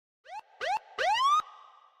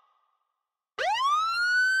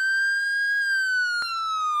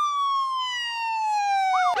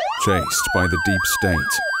chased by the deep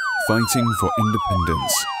state, fighting for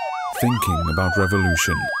independence, thinking about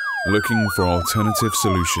revolution, looking for alternative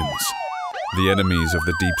solutions. The enemies of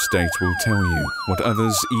the deep state will tell you what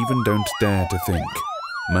others even don't dare to think.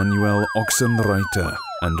 Manuel Ochsenreiter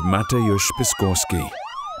and Mateusz Piskorski.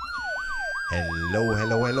 Hello,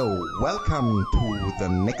 hello, hello. Welcome to the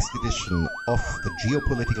next edition of the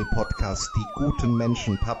geopolitical podcast,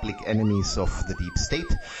 DieGutenMenschen, Public Enemies of the Deep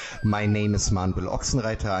State. My name is Manuel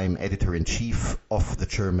Ochsenreiter. I'm editor-in-chief of the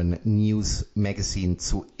German news magazine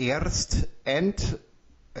Zuerst. And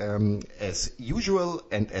as usual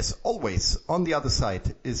and as always, on the other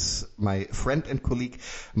side is my friend and colleague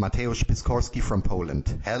Mateusz Piskorski from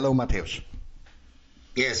Poland. Hello, Mateusz.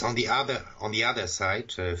 Yes, on the other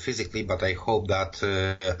side, physically, but I hope that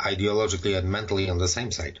ideologically and mentally on the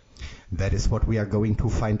same side. That is what we are going to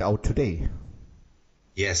find out today.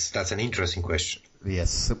 Yes, that's an interesting question.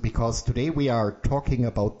 Yes, because today we are talking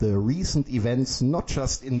about the recent events, not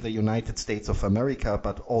just in the United States of America,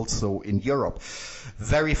 but also in Europe.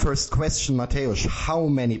 Very first question, Mateusz, how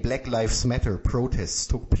many Black Lives Matter protests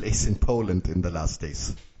took place in Poland in the last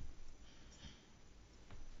days?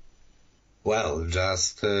 Well,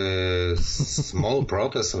 just a small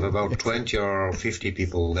protest of about 20 or 50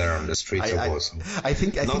 people there on the streets of Warsaw. I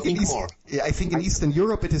think in Eastern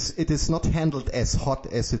Europe it is not handled as hot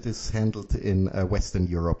as it is handled in Western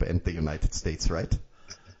Europe and the United States, right?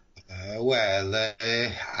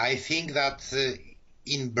 I think that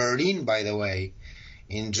in Berlin, by the way,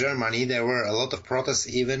 in Germany, there were a lot of protests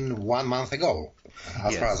even 1 month ago,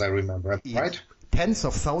 as far as I remember, right? Tens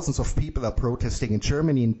of thousands of people are protesting in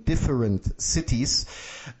Germany in different cities.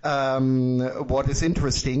 What is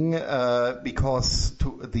interesting, because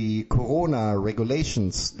to the corona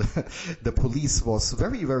regulations, the police was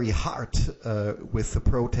very, very hard with the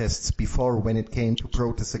protests before when it came to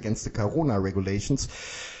protests against the corona regulations.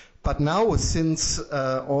 But now, since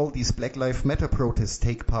all these Black Lives Matter protests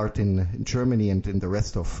take part in Germany and in the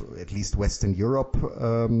rest of at least Western Europe,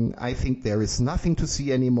 I think there is nothing to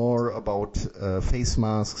see anymore about face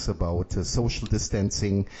masks, about social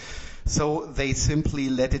distancing. So they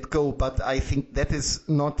simply let it go. But I think that is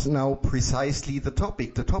not now precisely the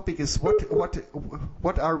topic. The topic is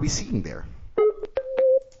what are we seeing there?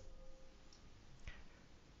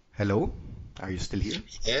 Hello? Are you still here?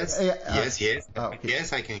 Yes. Yes. Okay.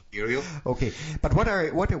 Yes, I can hear you. Okay, but what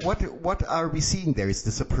are we seeing there? Is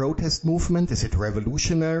this a protest movement? Is it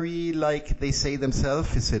revolutionary, like they say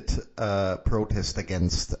themselves? Is it a protest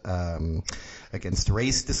against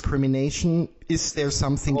race discrimination? Is there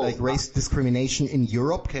something like race discrimination in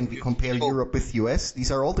Europe? Can we compare Europe with US?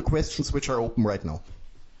 These are all the questions which are open right now.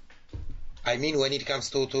 I mean, when it comes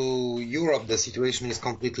to Europe, the situation is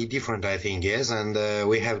completely different, I think, yes, and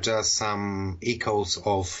we have just some echoes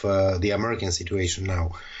of the American situation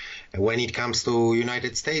now. When it comes to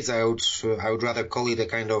United States, I would rather call it a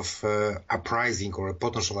kind of uprising or a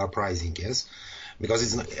potential uprising, yes, because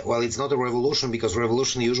it's not a revolution, because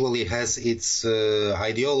revolution usually has its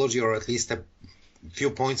ideology or at least a few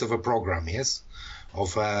points of a program, yes,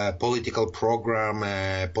 of a political program,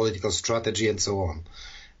 political strategy, and so on.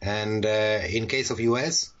 And in case of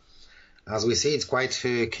US, as we see, it's quite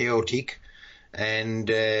chaotic. And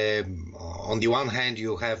on the one hand,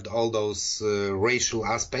 you have all those racial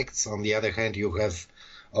aspects. On the other hand, you have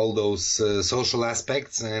all those social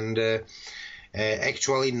aspects. And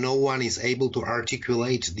actually, no one is able to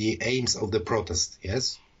articulate the aims of the protest.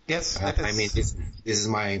 Yes? Yes. I mean, this is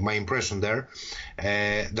my impression there.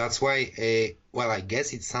 That's why, I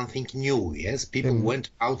guess it's something new. Yes? People went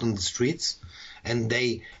out on the streets. And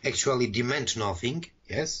they actually demand nothing,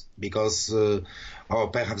 yes, because, or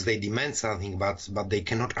perhaps they demand something, but they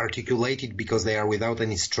cannot articulate it because they are without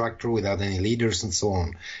any structure, without any leaders, and so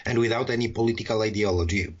on, and without any political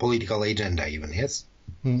ideology, political agenda, even, yes.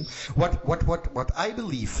 What I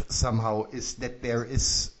believe somehow is that there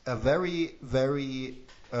is a very, very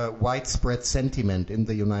widespread sentiment in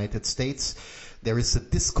the United States. There is a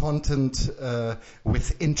discontent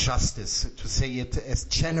with injustice, to say it as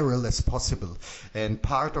general as possible. And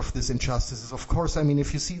part of this injustice is, of course, I mean,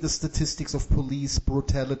 if you see the statistics of police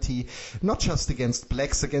brutality, not just against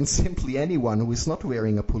blacks, against simply anyone who is not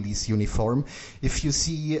wearing a police uniform, if you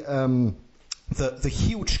see the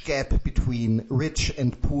huge gap between rich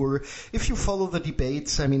and poor. If you follow the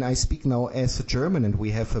debates, I mean, I speak now as a German and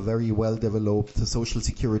we have a very well-developed social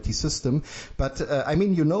security system. But, I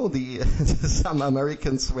mean, you know, some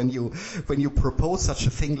Americans, when you propose such a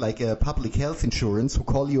thing like a public health insurance, who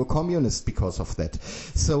call you a communist because of that.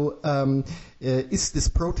 So, is this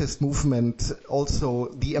protest movement also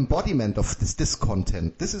the embodiment of this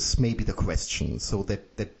discontent? This is maybe the question. So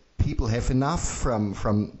that people have enough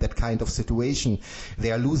from that kind of situation.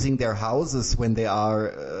 They are losing their houses when they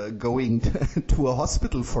are going to a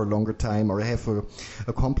hospital for a longer time or have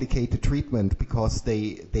a complicated treatment because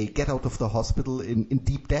they get out of the hospital in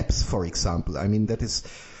deep debts, for example. I mean, that is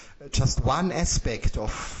just one aspect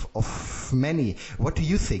of many. What do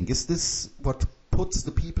you think? Is this what puts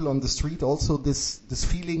the people on the street, also this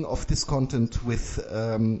feeling of discontent with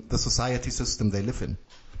the society system they live in?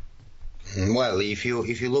 Well, if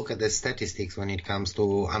you look at the statistics when it comes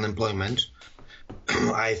to unemployment,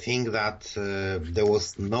 I think that there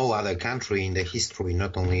was no other country in the history,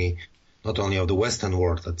 not only of the Western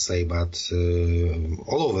world, let's say, but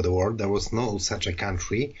all over the world, there was no such a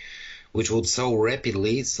country which would so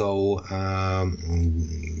rapidly, so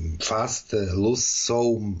fast lose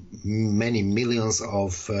so many millions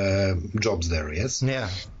of jobs there, yes? Yeah.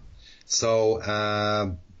 So,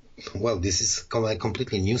 well, this is a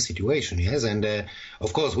completely new situation, yes? And,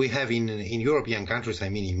 of course, we have in European countries, I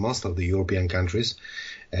mean, in most of the European countries,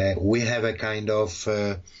 we have a kind of,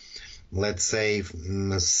 let's say,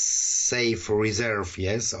 safe reserve,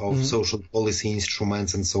 yes, of social policy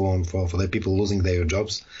instruments and so on for the people losing their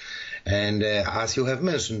jobs. And as you have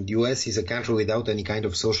mentioned, US is a country without any kind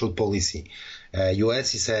of social policy.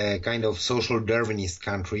 US is a kind of social Darwinist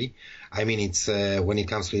country. I mean, it's when it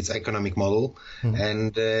comes to its economic model,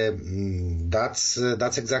 and that's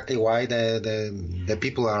exactly why the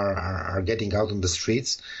people are getting out on the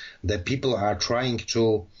streets. The people are trying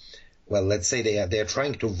to, well, let's say they are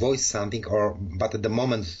trying to voice something, but at the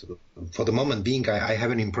moment, for the moment being, I have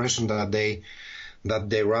an impression that they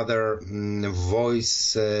rather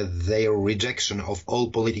voice their rejection of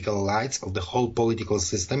all political elites, of the whole political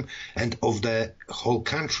system, and of the whole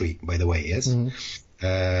country, by the way, yes?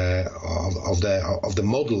 Of the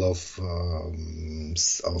model of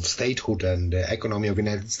statehood and the economy of the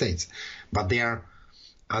United States. But they are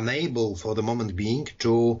unable, for the moment being,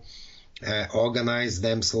 to organize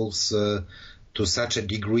themselves to such a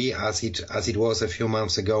degree as it was a few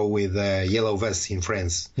months ago with yellow vests in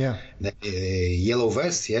France. Yeah. The yellow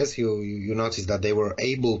vests, yes, you notice that they were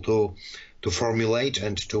able to formulate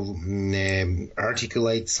and to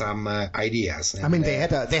articulate some ideas. And, I mean, they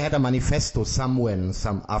had a manifesto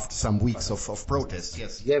after some weeks of protest.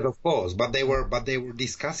 Yes. Yes, of course, but they were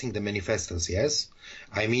discussing the manifestos. Yes,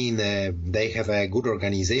 I mean they have a good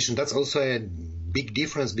organization. That's also a big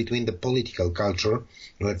difference between the political culture,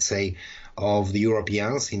 let's say, of the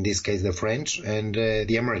Europeans, in this case the French, and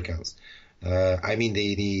the Americans. I mean,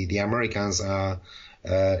 the Americans are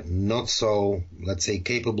not so, let's say,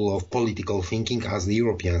 capable of political thinking as the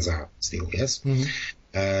Europeans are still, yes?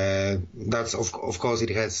 That's, of course, it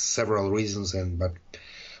has several reasons, but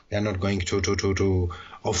we are not going to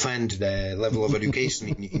offend the level of education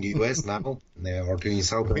in the US now, or to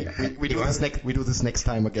insult them. We do this next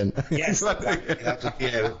time again. Yes, that would be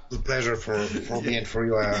a good pleasure for me and for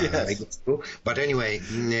you, yes. I guess too. But anyway,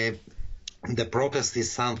 the protest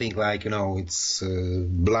is something like, it's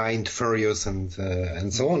blind, furious,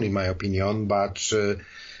 and so on, in my opinion. But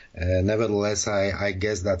nevertheless, I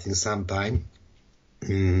guess that in some time,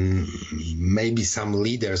 maybe some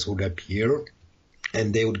leaders would appear,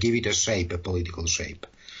 and they would give it a political shape.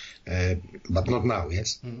 But not now,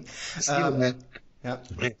 yes? Still, yeah.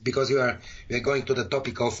 Because you are going to the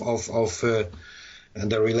topic of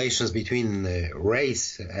the relations between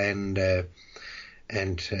race and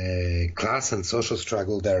class and social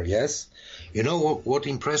struggle there, yes? You know what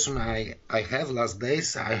impression I have last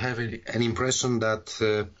days? I have an impression that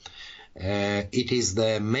it is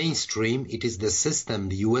the mainstream, it is the system,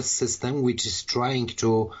 the US system, which is trying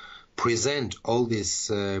to present all this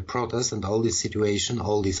protest and all this situation,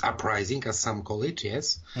 all this uprising, as some call it,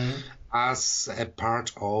 yes, as a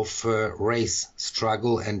part of race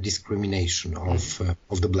struggle and discrimination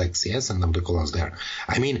of the blacks, yes, and of the colors there.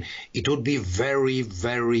 I mean, it would be very,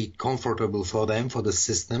 very comfortable for them, for the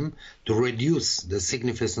system, to reduce the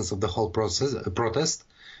significance of the whole protest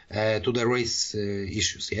to the race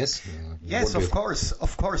issues, yes? Yes, of course.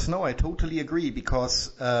 No, I totally agree,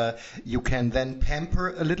 because you can then pamper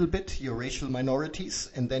a little bit your racial minorities,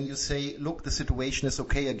 and then you say, look, the situation is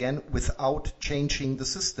okay again without changing the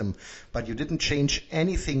system. But you didn't change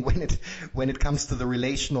anything when it comes to the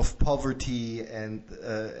relation of poverty and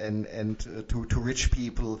to rich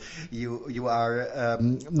people. You are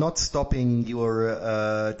not stopping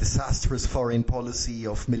your disastrous foreign policy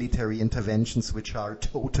of military interventions, which are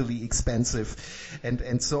totally totally expensive,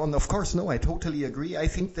 and so on. Of course, no, I totally agree. I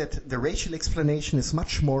think that the racial explanation is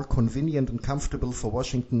much more convenient and comfortable for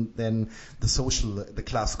Washington than the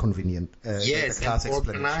class convenient. Yes, the class and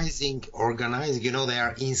organizing. You know, they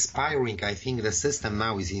are inspiring. I think the system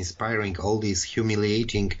now is inspiring all these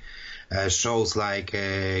humiliating shows like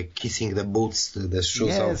kissing the boots, the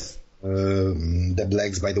shoes of the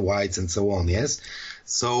blacks by the whites, and so on. Yes,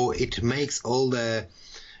 so it makes all the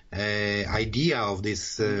idea of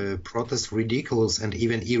this protest ridiculous and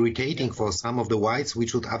even irritating for some of the whites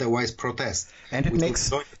which would otherwise protest. And it makes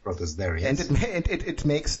the protest there, yes. And it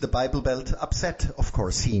makes the Bible Belt upset, of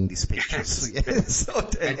course, seeing these pictures. Yes.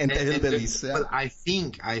 and the hillbillies. Well, I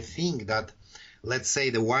think that, let's say,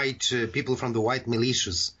 the white people from the white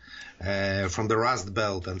militias, from the Rust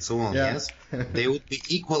Belt and so on, yes, they would be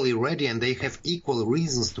equally ready and they have equal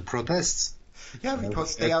reasons to protest. Yeah,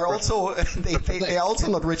 because they are also they are also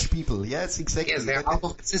not rich people. Yes, exactly. Yes, they are out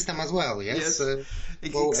of the system as well. Yes.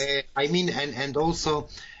 I mean, and also,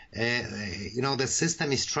 you know, the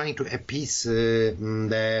system is trying to appease the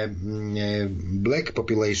black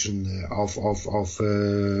population of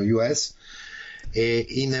U.S.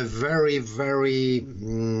 In a very, very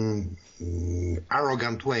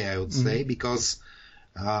arrogant way, I would say, because.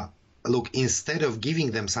 Look, instead of giving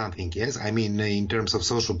them something, yes, I mean, in terms of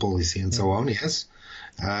social policy and so on, yes,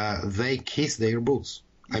 they kiss their boots.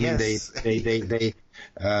 I mean, they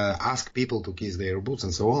ask people to kiss their boots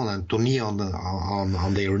and so on, and to knee on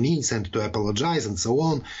their knees and to apologize and so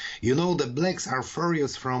on. You know, the blacks are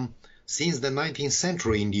furious since the 19th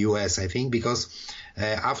century in the U.S., I think, because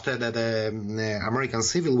after the American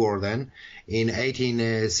Civil War then, in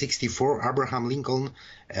 1864, Abraham Lincoln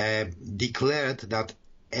declared that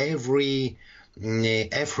every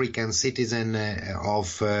African citizen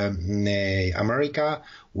of America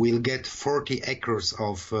will get 40 acres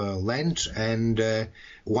of land and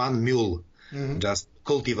 1 mule, just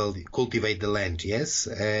cultivate the land, yes,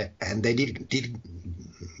 and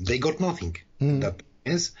they got nothing.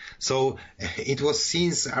 Yes, so it was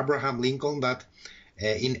since Abraham Lincoln that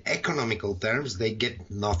in economical terms, they get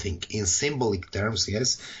nothing. In symbolic terms,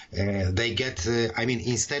 yes, they get. I mean,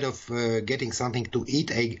 instead of getting something to eat,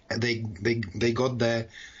 they got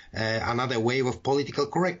another wave of political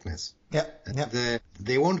correctness. Yeah.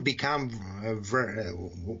 They won't become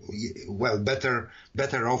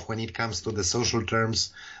better off when it comes to the social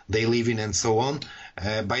terms they live in and so on,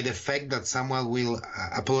 by the fact that someone will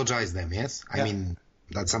apologize them. Yes, I mean.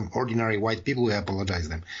 That some ordinary white people will apologize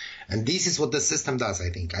them. And this is what the system does, I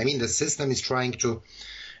think. I mean, the system is trying to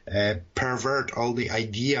pervert all the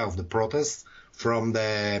idea of the protest from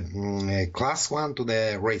the class one to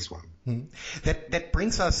the race one. That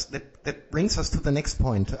brings us to the next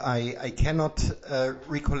point. I cannot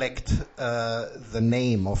recollect the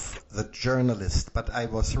name of the journalist, but I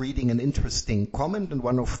was reading an interesting comment in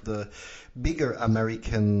one of the bigger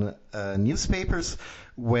American newspapers,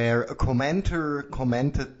 where a commenter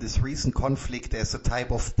commented this recent conflict as a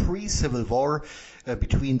type of pre-Civil War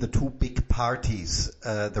between the two big parties,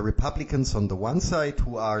 the Republicans on the one side,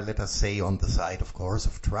 who are, let us say, on the side, of course,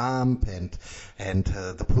 of Trump and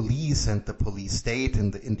the police and the police state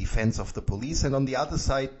in defense of the police, and on the other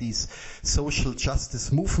side, these social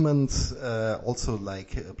justice movements, also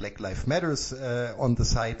like Black Lives Matters, on the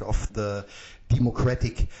side of the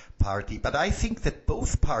Democratic Party. But I think that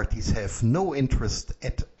both parties have no interest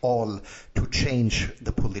at all to change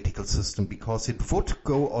the political system, because it would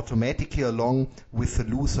go automatically along with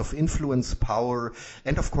the loss of influence, power,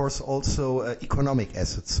 and of course also economic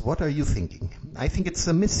assets. What are you thinking? I think it's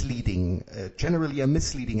a misleading, generally a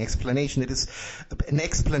misleading explanation. It is an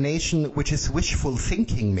explanation which is wishful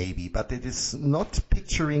thinking maybe, but it is not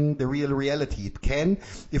picturing the real reality. It can,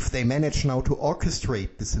 if they manage now to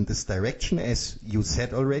orchestrate this in this direction, as you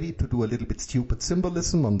said already, to do a little bit stupid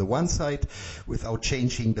symbolism on the one side without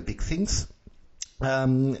changing the big things,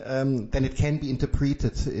 then it can be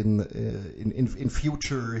interpreted in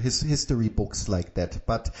future history books like that.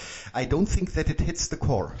 But I don't think that it hits the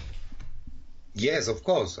core. Yes, of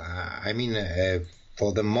course. I mean,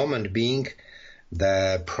 for the moment being,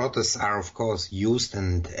 the protests are, of course, used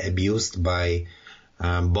and abused by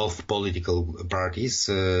both political parties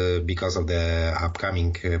because of the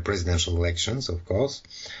upcoming presidential elections, of course.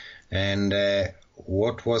 And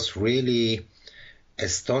what was really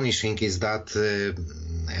astonishing is that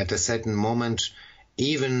at a certain moment,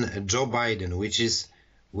 even Joe Biden, which is,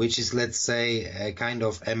 let's say, a kind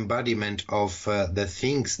of embodiment of the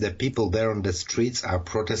things the people there on the streets are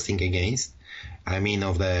protesting against. I mean,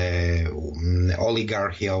 of the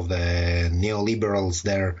oligarchy, of the neoliberals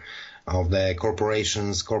there, of the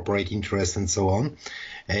corporations, corporate interests, and so on.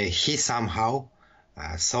 He somehow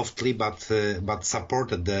softly, but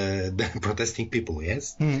supported the protesting people,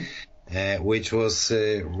 yes, which was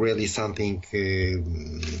really something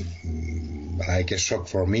like a shock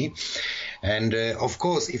for me. And of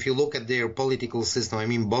course, if you look at their political system, I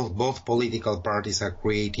mean, both political parties are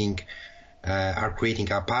creating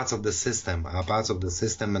parts of the system,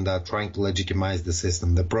 and are trying to legitimize the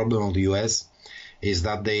system. The problem of the U.S. is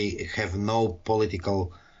that they have no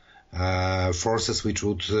political forces which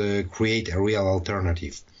would create a real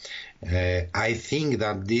alternative. I think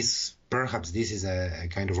that perhaps this is a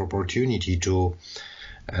kind of opportunity to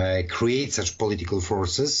create such political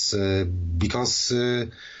forces because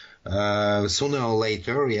sooner or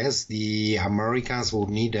later, yes, the Americans would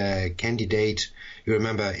need a candidate. You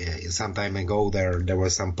remember some time ago there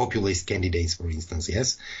were some populist candidates, for instance,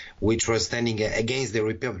 yes, which were standing against the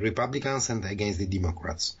Republicans and against the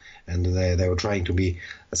Democrats. And they were trying to be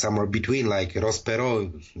somewhere between, like Ross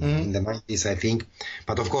Perot in the 90s, I think.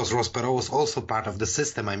 But of course, Ross Perot was also part of the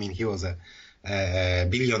system. I mean, he was a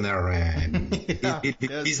billionaire,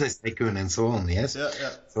 business tycoon and so on, yes?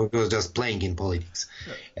 So he was just playing in politics.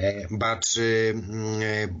 But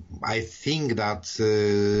I think that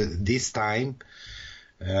this time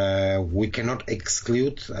we cannot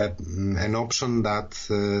exclude an option that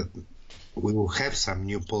we will have some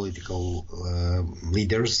new political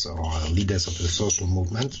leaders or leaders of the social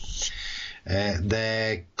movement.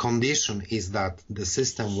 The condition is that the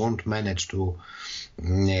system won't manage to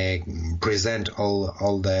present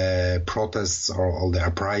all the protests or all the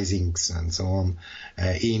uprisings and so on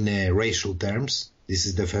in racial terms. This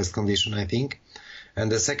is the first condition, I think. And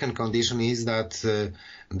the second condition is that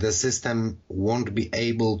the system won't be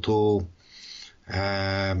able to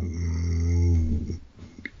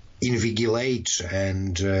invigilate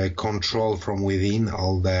and control from within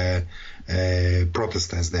all the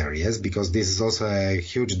protesters there, yes, because this is also a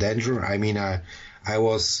huge danger. I mean, I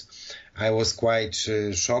was quite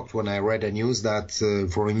shocked when I read the news that,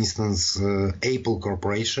 for instance, Apple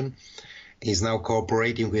Corporation is now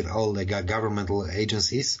cooperating with all the governmental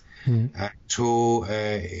agencies to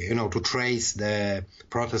trace the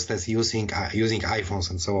protesters using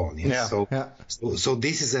iPhones and so on. Yes? So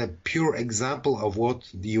this is a pure example of what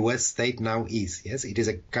the U.S. state now is. Yes, it is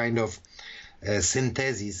a kind of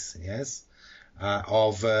synthesis. Yes.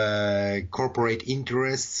 Of corporate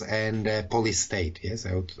interests and police state. Yes,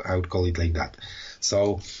 I would call it like that.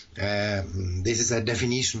 So this is a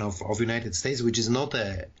definition of United States, which is not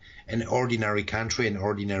an ordinary country, an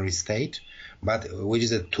ordinary state, but which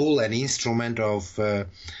is a tool, an instrument of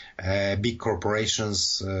big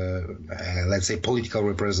corporations, let's say political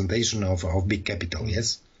representation of big capital.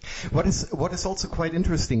 Yes. What is also quite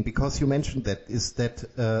interesting, because you mentioned that, is that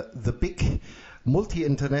the big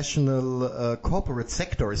multi-international corporate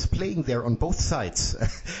sector is playing there on both sides.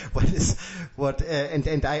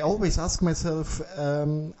 And I always ask myself,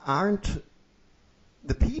 aren't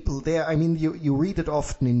the people there, I mean, you read it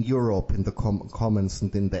often in Europe in the comments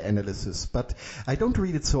and in the analysis, but I don't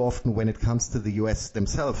read it so often when it comes to the US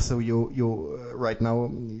themselves. So you right now,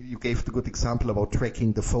 you gave the good example about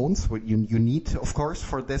tracking the phones, what you need, of course,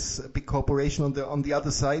 for this big corporation on the other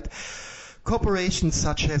side. Corporations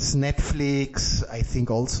such as Netflix, I think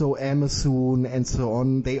also Amazon and so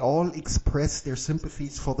on, they all express their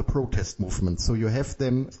sympathies for the protest movement. So you have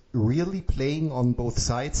them really playing on both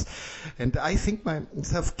sides. And I think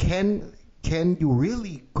myself, can you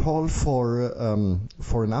really call for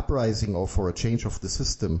an uprising or for a change of the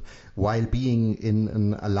system while being in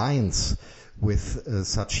an alliance with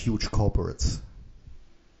such huge corporates?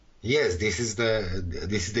 Yes, this is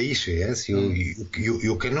the issue. Yes,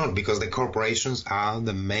 you cannot, because the corporations are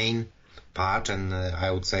the main part, and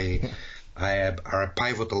I would say are a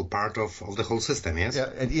pivotal part of the whole system. Yes.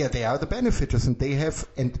 Yeah, they are the benefiters, and they have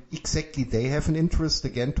an interest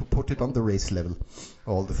again to put it on the race level,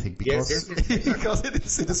 all the thing, because because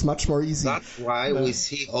it is much more easy. That's why we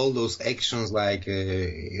see all those actions like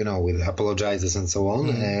with apologizers and so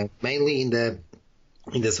on, mainly in the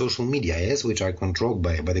social media, yes, which are controlled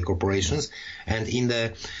by the corporations, and in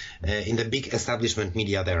the big establishment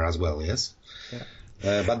media there as well, yes.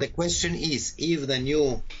 But the question is, if the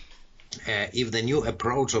new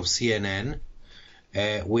approach of CNN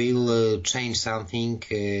will change something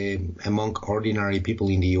among ordinary people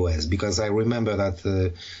in the US, because I remember that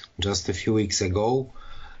just a few weeks ago,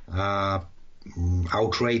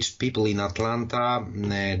 outraged people in Atlanta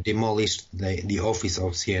demolished the office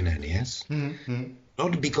of CNN, yes.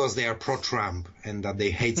 Not because they are pro-Trump and that they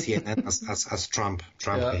hate CNN as Trump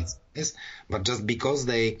hates, yes, but just because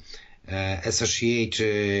they associate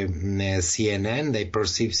CNN, they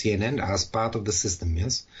perceive CNN as part of the system,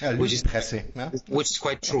 yes? Which is Presse, yeah? Which is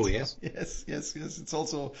quite true, yes? Yes. It's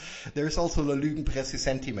also, there's also the Lügenpresse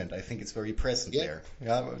sentiment. I think it's very present there.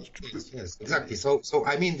 Yeah, yes, exactly. So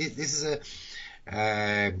I mean, this is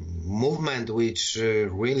a movement which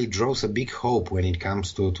really draws a big hope when it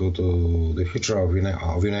comes to the future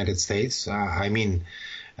of United States. I mean,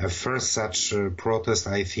 first such protest,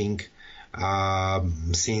 I think,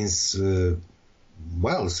 since even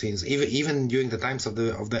during the times of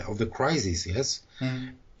the crisis, yes,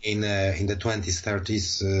 in the 20s,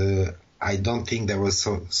 30s, I don't think there was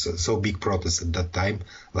so big protest at that time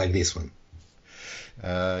like this one.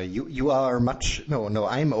 You are much no.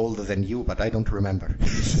 I'm older than you, but I don't remember.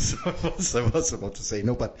 So I was about to say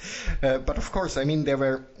no, but of course, I mean there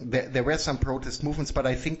were some protest movements, but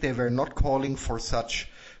I think they were not calling for such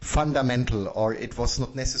fundamental, or it was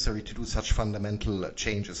not necessary to do such fundamental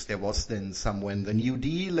changes. There was then somewhen the New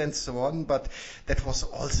Deal and so on, but that was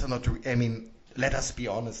also not. I mean, let us be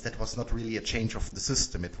honest, that was not really a change of the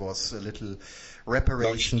system. It was a little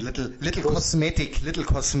reparation, little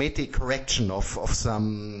cosmetic correction of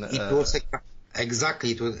some. It was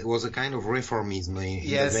exactly. It was a kind of reformism.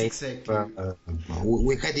 Yes, exactly.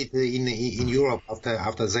 We had it in Europe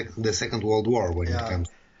after the Second World War when it comes.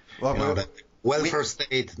 Well, welfare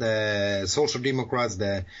state, the Social Democrats,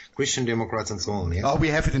 the Christian Democrats, and so on. Yeah? Oh, we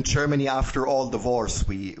have it in Germany after all the wars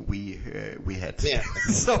we had. Yeah.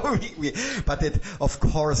 So but of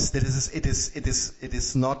course, it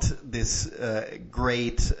is not this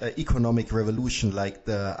great economic revolution like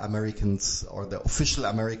the Americans or the official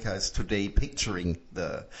America is today picturing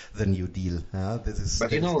the New Deal. This is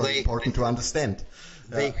very important to understand.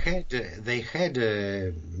 They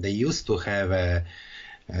used to have a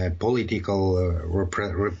political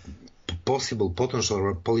potential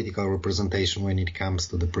political representation when it comes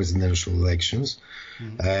to the presidential elections.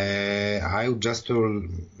 I would just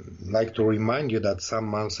like to remind you that some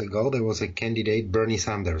months ago there was a candidate, Bernie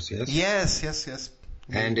Sanders. Yes. Yes.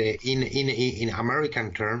 And in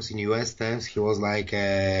American terms, in U.S. terms, he was like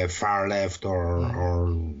a far left or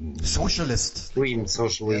socialist, extreme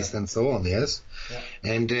socialist, and so on. Yes,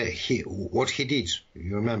 and what he did,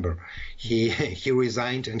 you remember, he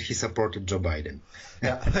resigned and he supported Joe Biden.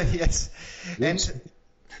 Yes, and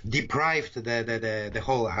deprived the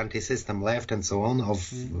whole anti-system left and so on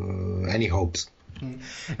of any hopes.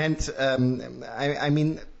 And I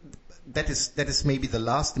mean. That is maybe the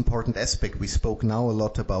last important aspect. We spoke now a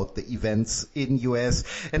lot about the events in US,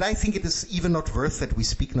 and I think it is even not worth that we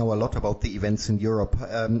speak now a lot about the events in Europe.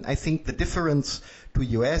 I think the difference to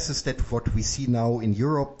US is that what we see now in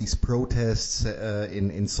Europe, these protests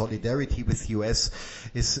in solidarity with US,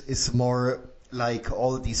 is more like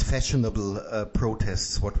all these fashionable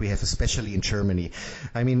protests, what we have especially in Germany.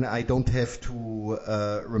 I mean, I don't have to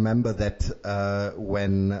remember that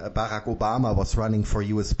when Barack Obama was running for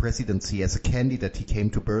US presidency as a candidate, he came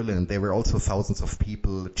to Berlin. There were also thousands of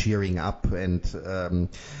people cheering up and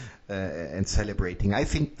celebrating. I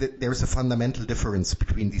think that there is a fundamental difference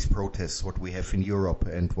between these protests, what we have in Europe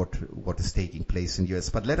and what is taking place in US.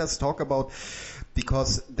 But let us talk about,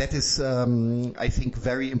 because that is, I think,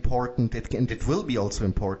 very important, and it will be also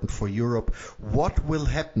important for Europe. What will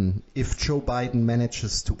happen if Joe Biden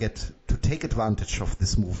manages to take advantage of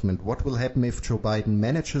this movement? What will happen if Joe Biden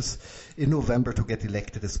manages in November to get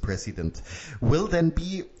elected as president? Will then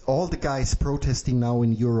be all the guys protesting now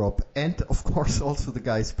in Europe, and of course also the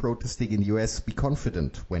guys protesting in US, be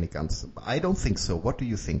confident when it comes? I don't think so. What do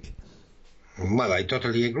you think? Well, I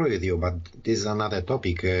totally agree with you, but this is another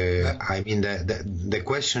topic. I mean, the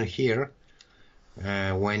question here,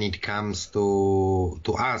 when it comes to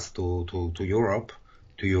us, to Europe,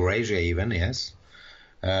 to Eurasia even, yes,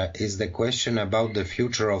 is the question about the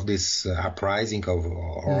future of this uprising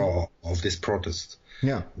of this protest.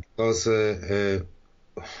 Yeah. Because,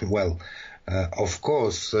 of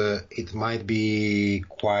course, it might be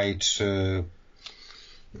quite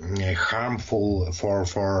harmful for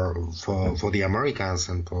the Americans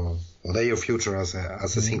and for their future as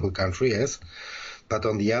a single country, yes. But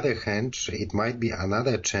on the other hand, it might be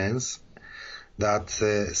another chance that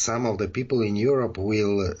some of the people in Europe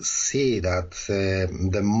will see that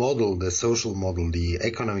the model, the social model, the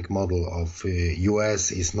economic model of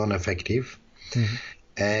US is non-effective,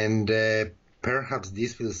 and perhaps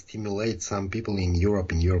this will stimulate some people in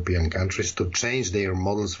Europe, in European countries, to change their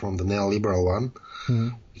models from the neoliberal one,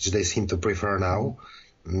 which they seem to prefer now,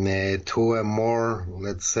 to a more,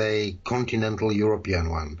 let's say, continental European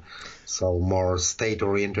one. So more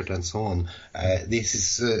state-oriented and so on.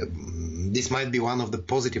 This might be one of the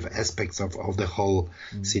positive aspects of the whole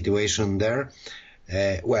situation there.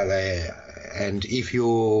 And if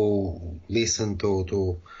you listen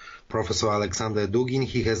to Professor Alexander Dugin,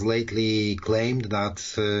 he has lately claimed that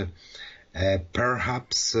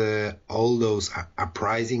perhaps all those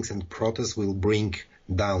uprisings and protests will bring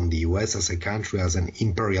down the US as a country, as an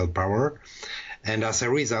imperial power, and as a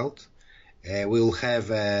result, we'll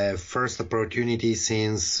have first opportunity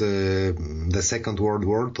since the Second World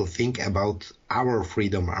War to think about our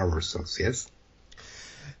freedom ourselves, yes?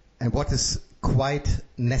 And what is quite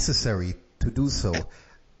necessary to do so.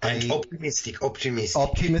 And optimistic.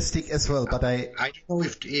 Optimistic as well, but I don't know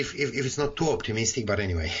if it's not too optimistic, but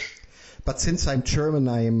anyway. But since I'm German,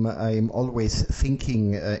 I'm always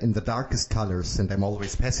thinking in the darkest colors, and I'm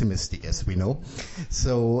always pessimistic, as we know.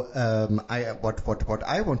 So what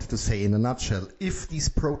I wanted to say in a nutshell, if these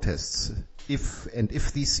protests,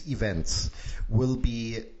 if these events will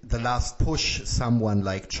be the last push someone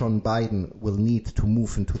like John Biden will need to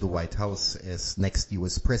move into the White House as next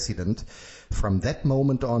US president, from that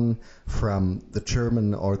moment on, from the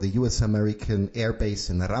German or the US-American air base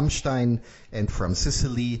in Ramstein and from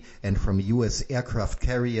Sicily and from US aircraft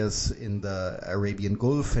carriers in the Arabian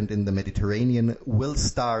Gulf and in the Mediterranean will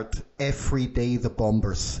start every day the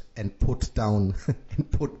bombers and put it down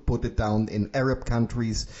in Arab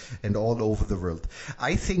countries and all over the world.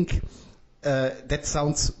 I think that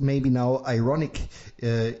sounds maybe now ironic.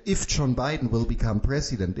 If John Biden will become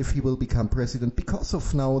president, because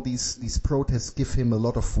of now these protests give him a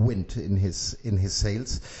lot of wind in his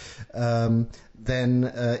sails,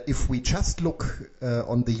 then if we just look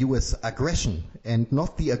on the U.S. aggression and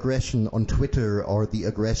not the aggression on Twitter or the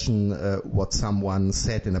aggression what someone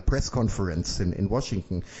said in a press conference in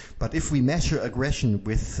Washington, but if we measure aggression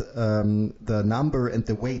with the number and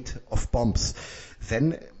the weight of bombs,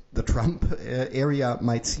 then the Trump area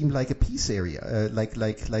might seem like a peace area, like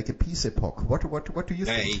a peace epoch. What do you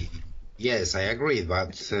think? Yes, I agree,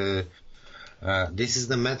 but this is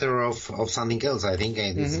the matter of something else. I think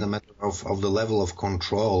this is the matter of the level of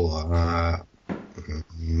control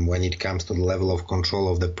when it comes to the level of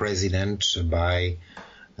control of the president by,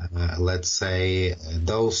 let's say,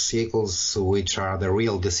 those circles which are the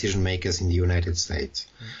real decision makers in the United States.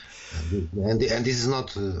 And this is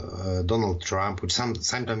not Donald Trump, which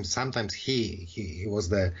sometimes he was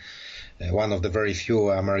the one of the very few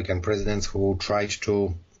American presidents who tried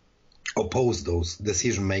to oppose those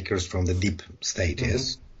decision makers from the deep state.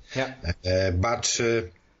 Yes. Yeah. But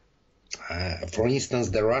for instance,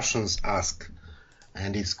 the Russians ask,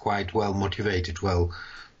 and it's quite well motivated. Well,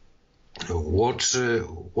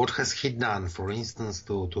 what has he done, for instance,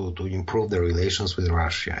 to improve the relations with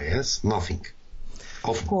Russia? Yes, nothing.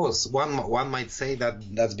 Of course, one might say that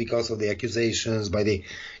that's because of the accusations by the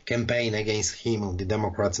campaign against him of the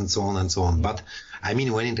Democrats and so on and so on. But I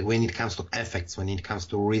mean, when it comes to effects, when it comes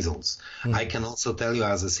to results, I can also tell you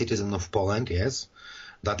as a citizen of Poland, yes,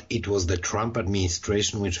 that it was the Trump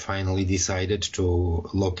administration which finally decided to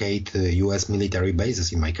locate U.S. military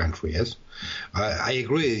bases in my country. Yes, I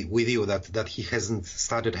agree with you that he hasn't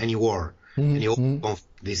started any war, any open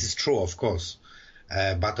conflict. This is true, of course.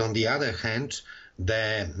 But on the other hand,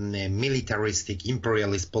 the militaristic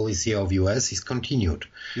imperialist policy of US is continued.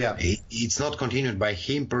 Yeah. It's not continued by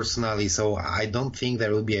him personally, so I don't think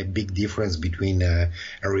there will be a big difference between a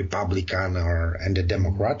Republican and a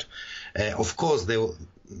Democrat. Of course, there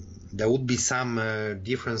would be some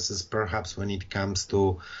differences perhaps when it comes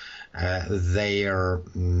to their,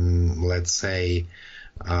 let's say,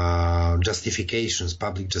 justifications,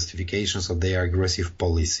 public justifications of their aggressive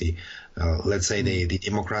policy. Let's say the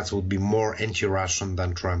Democrats would be more anti-Russian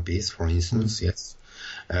than Trump is, for instance, yes,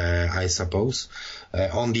 I suppose.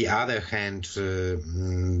 On the other hand,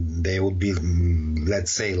 they would be,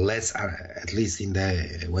 let's say, less, at least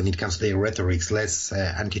when it comes to their rhetorics, less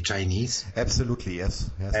anti-Chinese. Absolutely, yes.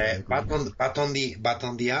 But on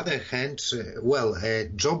the other hand,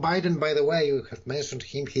 Joe Biden, by the way, you have mentioned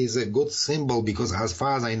him. He's a good symbol because, as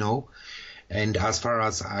far as I know, and as far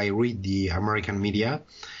as I read the American media,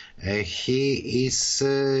 he is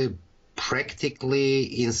practically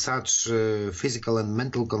in such physical and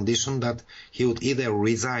mental condition that he would either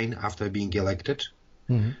resign after being elected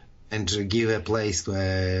and give a place to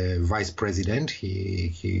a vice president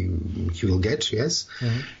he will get, yes.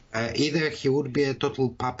 Either he would be a total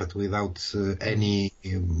puppet without any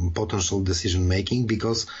potential decision making,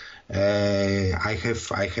 because I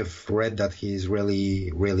have read that he is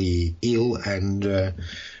really, really ill, and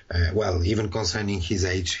well, even concerning his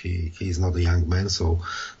age, he is not a young man. So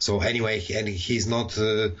anyway, and he's not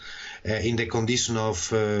in the condition of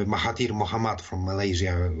Mahathir Mohamad from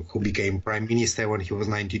Malaysia, who became prime minister when he was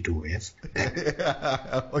 92. Yes.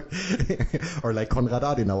 Or like Konrad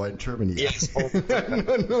Adenauer in Germany. Yes. No.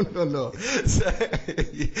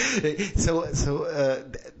 So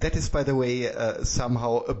that is, by the way,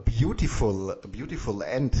 somehow a beautiful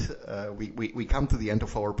end. We come to the end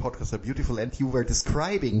of our podcast. A beautiful end. You were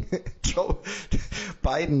describing Joe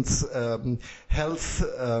Biden's health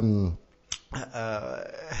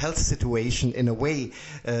situation in a way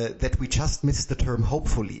that we just missed the term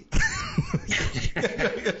hopefully.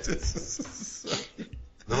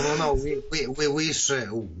 No. We wish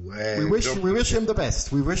him the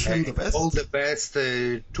best. We wish him the best. All the best.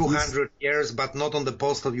 200 years, but not on the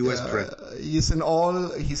post of U.S.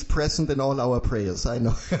 president. He's present in all our prayers. I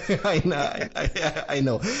know. I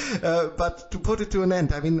know. But to put it to an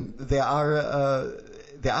end, I mean, there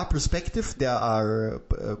are perspectives, there are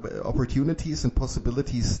opportunities and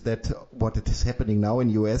possibilities that what it is happening now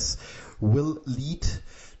in US will lead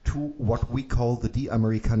to what we call the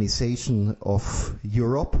de-Americanization of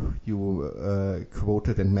Europe. You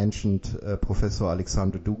quoted and mentioned Professor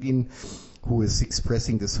Alexander Dugin, who is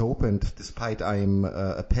expressing this hope, and despite I'm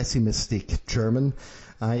a pessimistic German,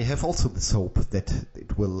 I have also this hope that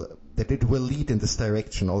it will lead in this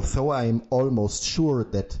direction, although I'm almost sure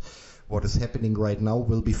that what is happening right now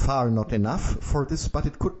will be far not enough for this, but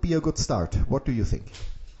it could be a good start. What do you think?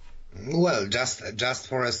 Well, just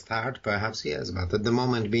for a start, perhaps, yes. But at the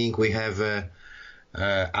moment being, we have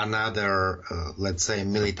another, let's say,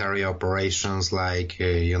 military operations like,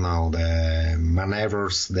 the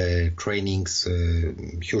maneuvers, the trainings,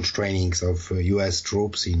 huge trainings of U.S.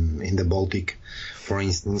 troops in the Baltic, for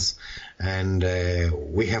instance. And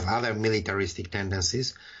we have other militaristic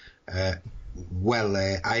tendencies. Well,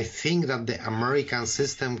 I think that the American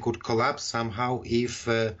system could collapse somehow if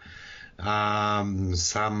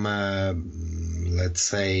some, let's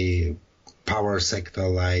say, power sector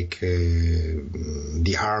like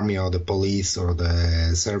the army or the police or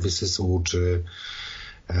the services would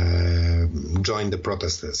join the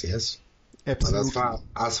protesters, yes? Absolutely. But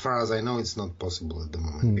as far as I know, it's not possible at the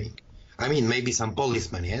moment being. I mean, maybe some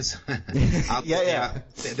policemen, yes? Yeah.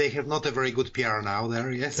 They have not a very good PR now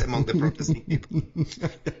there, yes, among the protesting people.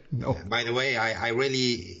 No. By the way, I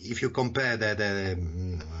really, if you compare the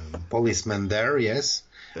policemen there, yes,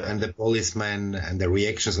 and the policemen and the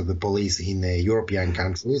reactions of the police in European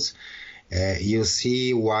countries, you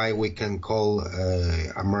see why we can call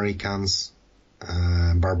Americans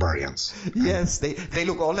barbarians. Yes, they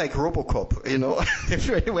look all like RoboCop,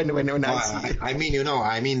 when I see. I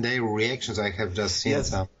mean their reactions. I have just seen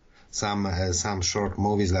some short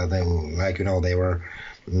movies that they were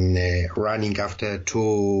running after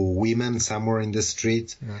two women somewhere in the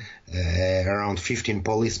street, around 15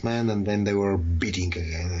 policemen, and then they were beating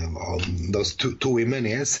those two women,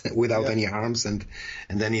 yes, without any arms and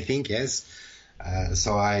anything, yes.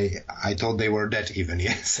 So I thought they were dead even,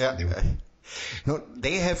 yes. Yeah. No,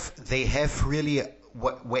 they have really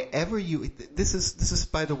wherever you. This is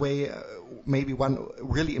by the way maybe one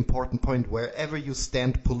really important point. Wherever you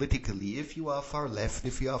stand politically, if you are far left,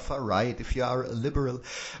 if you are far right, if you are a liberal,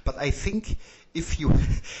 but I think if you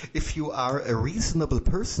are a reasonable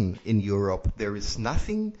person in Europe, there is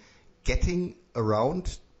nothing getting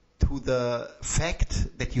around to the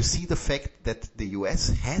fact that you see the fact that the US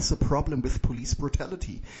has a problem with police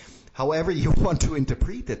brutality. However you want to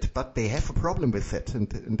interpret it, but they have a problem with it.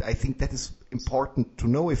 And I think that is important to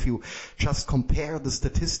know. If you just compare the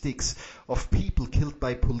statistics of people killed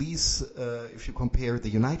by police, if you compare the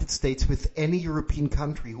United States with any European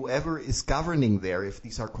country, whoever is governing there, if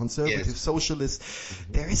these are conservative, socialists,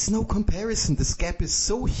 there is no comparison. This gap is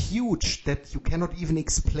so huge that you cannot even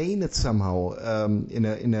explain it somehow in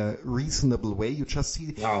a reasonable way. You just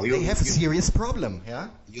see they have a serious problem. Yeah.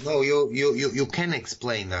 You can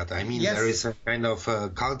explain that. I mean, there is a kind of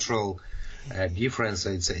cultural difference.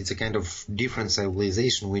 It's a kind of different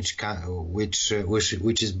civilization which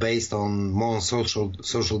is based on more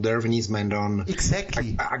social Darwinism and on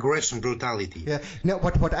aggression, brutality. Yeah. No,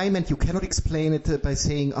 what I meant, you cannot explain it by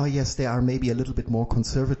saying, oh yes, they are maybe a little bit more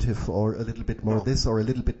conservative or a little bit more this or a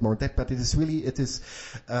little bit more that. But it is a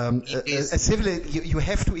you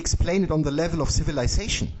have to explain it on the level of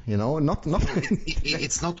civilization. Not.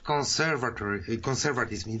 It's not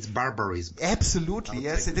conservatism. It's barbarism. Absolutely,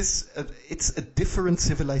 yes. It is. it's a different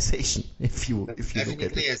civilization if you Definitely, look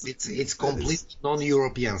at it. yes, it's completely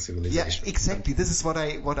non-European civilization. Yeah, exactly. This is what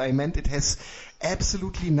I meant. It has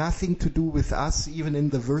absolutely nothing to do with us, even in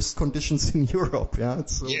the worst conditions in Europe. Yeah,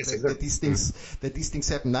 it's Yes, that these things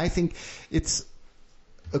happen. I think it's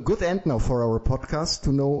a good end now for our podcast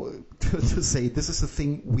to know to say this is a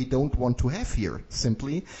thing we don't want to have here,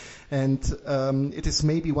 simply, and it is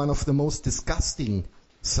maybe one of the most disgusting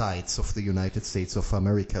sides of the United States of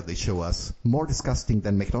America. They show us more disgusting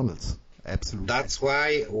than McDonald's. Absolutely. That's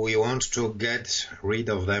why we want to get rid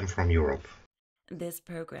of them from Europe. This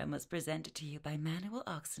program was presented to you by Manuel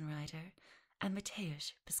Ochsenreiter and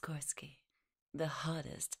Mateusz Piskorski, the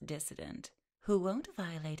hottest dissident who won't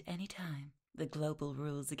violate any time the global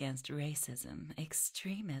rules against racism,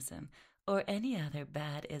 extremism, or any other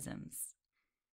bad isms.